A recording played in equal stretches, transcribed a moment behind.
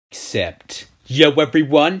Accept. Yo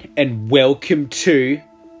everyone, and welcome to...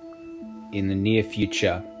 In the near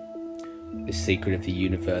future, the secret of the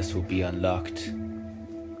universe will be unlocked.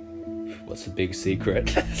 What's the big secret?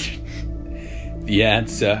 The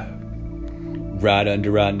answer. Right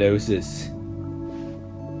under our noses.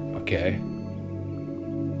 Okay.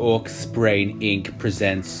 Orcs Brain Inc.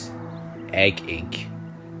 presents Egg Ink.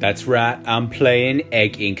 That's right, I'm playing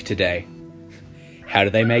Egg Ink today. How do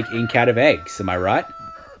they make ink out of eggs? Am I right?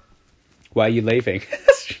 Why are you leaving?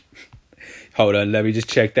 Hold on, let me just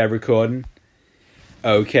check that recording.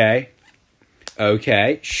 Okay,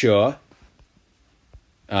 sure.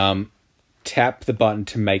 Tap the button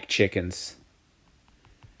to make chickens.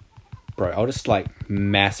 Bro, I'll just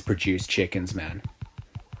mass produce chickens, man.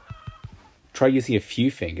 Try using a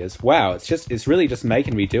few fingers. Wow, it's really just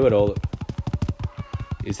making me do it all.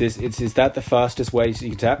 Is that the fastest way you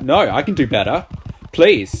can tap? No, I can do better.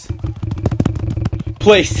 Please.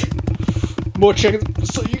 Please. More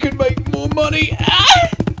chickens so you can make more money. Ah!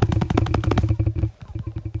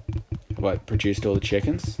 Have I produced all the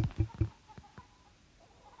chickens?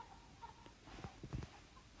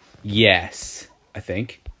 Yes, I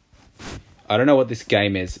think. I don't know what this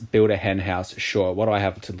game is. Build a hen house. Sure, what do I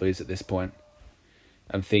have to lose at this point?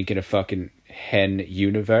 I'm thinking a fucking hen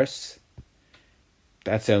universe.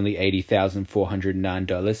 That's only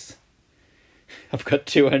 $80,409. I've got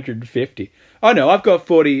 $250. Oh no, I've got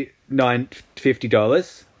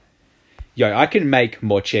 $49.50. Yo, I can make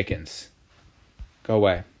more chickens. Go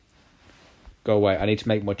away. Go away. I need to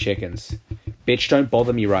make more chickens. Bitch, don't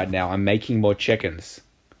bother me right now. I'm making more chickens.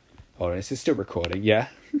 Hold on, is this still recording? Yeah.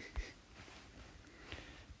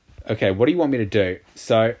 Okay, what do you want me to do?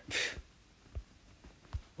 So,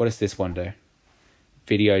 what does this one do?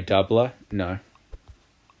 Video doubler? No.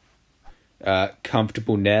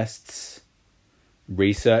 Comfortable nests.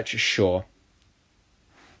 Research? Sure.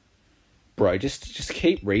 Bro, just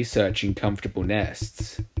keep researching comfortable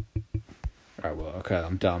nests. Alright, well, okay,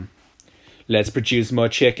 I'm done. Let's produce more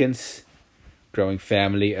chickens. Growing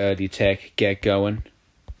family, early tech, get going.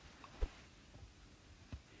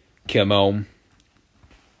 Come on.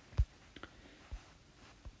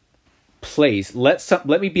 Please, let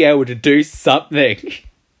me be able to do something.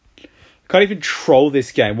 I can't even troll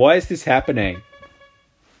this game. Why is this happening?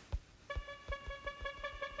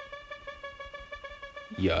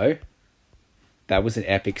 Yo. That was an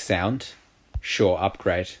epic sound. Sure,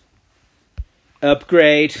 upgrade.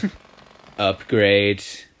 Upgrade. Upgrade.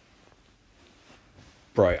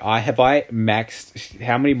 Bro, have I maxed...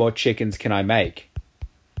 How many more chickens can I make?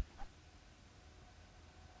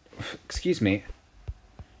 Excuse me.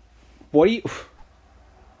 What do you...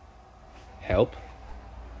 Help?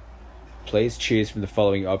 Please choose from the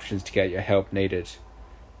following options to get your help needed.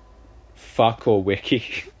 Fuck or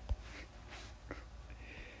wiki.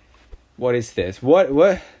 What is this? What?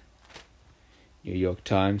 New York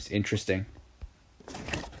Times. Interesting.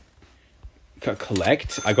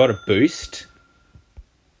 Collect. I got a boost.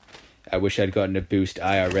 I wish I'd gotten a boost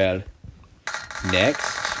IRL.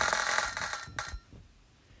 Next.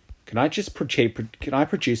 Can I just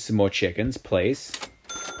produce some more chickens, please?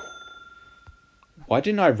 Why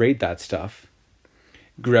didn't I read that stuff?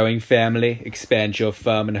 Growing family. Expand your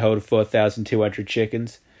farm and hold 4,200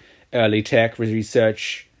 chickens. Early tech.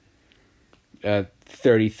 Research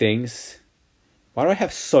 30 things. Why do I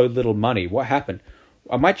have so little money? What happened?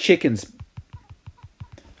 Are my chickens...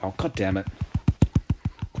 Oh, god damn it.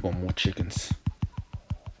 Come on, more chickens.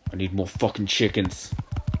 I need more fucking chickens.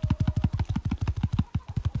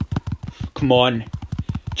 Come on.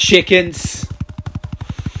 Chickens.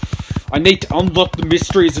 I need to unlock the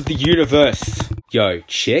mysteries of the universe. Yo,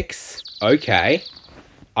 chicks? Okay.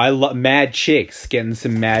 I love mad chicks. Getting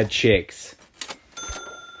some mad chicks.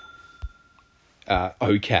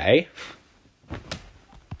 Okay.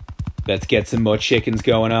 Let's get some more chickens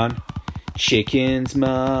going on. Chickens,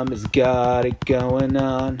 mom has got it going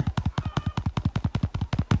on.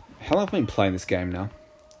 How long have I been playing this game now?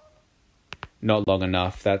 Not long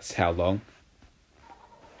enough. That's how long.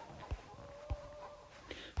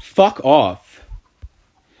 Fuck off.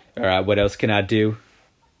 Alright, what else can I do?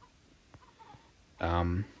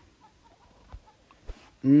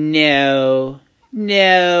 No.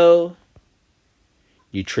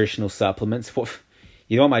 Nutritional supplements. What?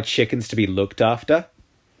 You don't want my chickens to be looked after?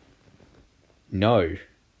 No.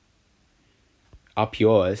 Up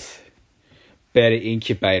yours. Better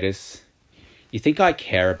incubators. You think I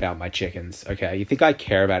care about my chickens, okay? You think I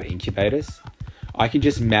care about incubators? I can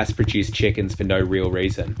just mass produce chickens for no real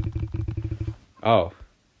reason. Oh.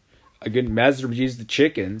 I can mass produce the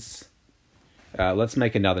chickens. Let's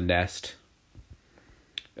make another nest.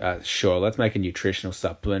 Sure, let's make a nutritional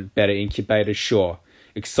supplement. Better incubators? Sure.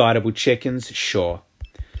 Excitable chickens? Sure.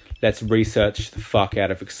 Let's research the fuck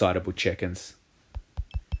out of excitable chickens.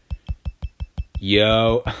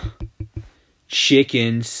 Yo.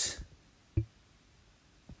 Chickens.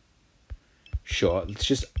 Sure,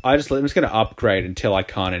 I'm just going to upgrade until I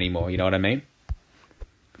can't anymore, you know what I mean?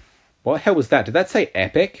 What the hell was that? Did that say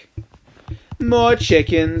epic? More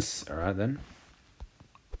chickens. Alright then.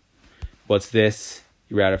 What's this?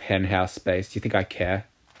 You're out of henhouse space. Do you think I care?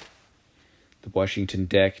 The Washington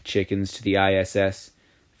deck. Chickens to the ISS.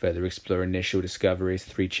 Further explore initial discoveries.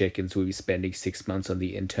 3 chickens will be spending 6 months on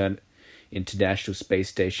the International Space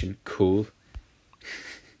Station. Cool.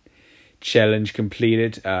 Challenge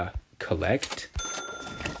completed. Collect.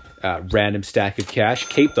 Random stack of cash.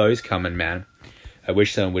 Keep those coming, man. I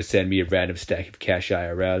wish someone would send me a random stack of cash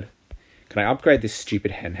IRL. Can I upgrade this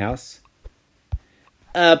stupid henhouse?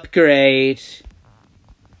 Upgrade.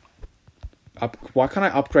 Why can't I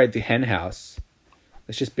upgrade the henhouse?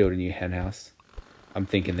 Let's just build a new henhouse. I'm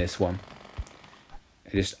thinking this one.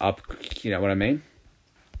 And just you know what I mean?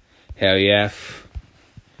 Hell yeah.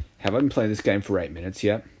 Have I been playing this game for 8 minutes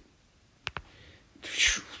yet?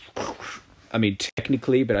 I mean,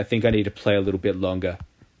 technically, but I think I need to play a little bit longer.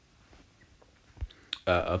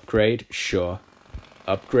 Upgrade? Sure.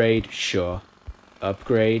 Upgrade? Sure.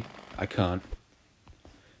 Upgrade? I can't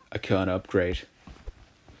upgrade.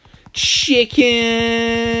 Chickens!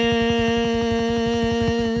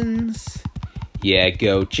 Yeah,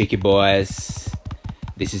 go, chicky boys.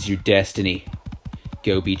 This is your destiny.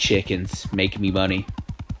 Go be chickens. Make me money.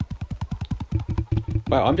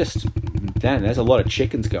 Wow, damn, there's a lot of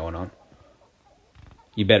chickens going on.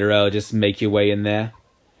 You better just make your way in there.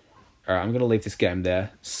 Alright, I'm going to leave this game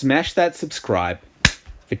there. Smash that subscribe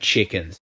for chickens.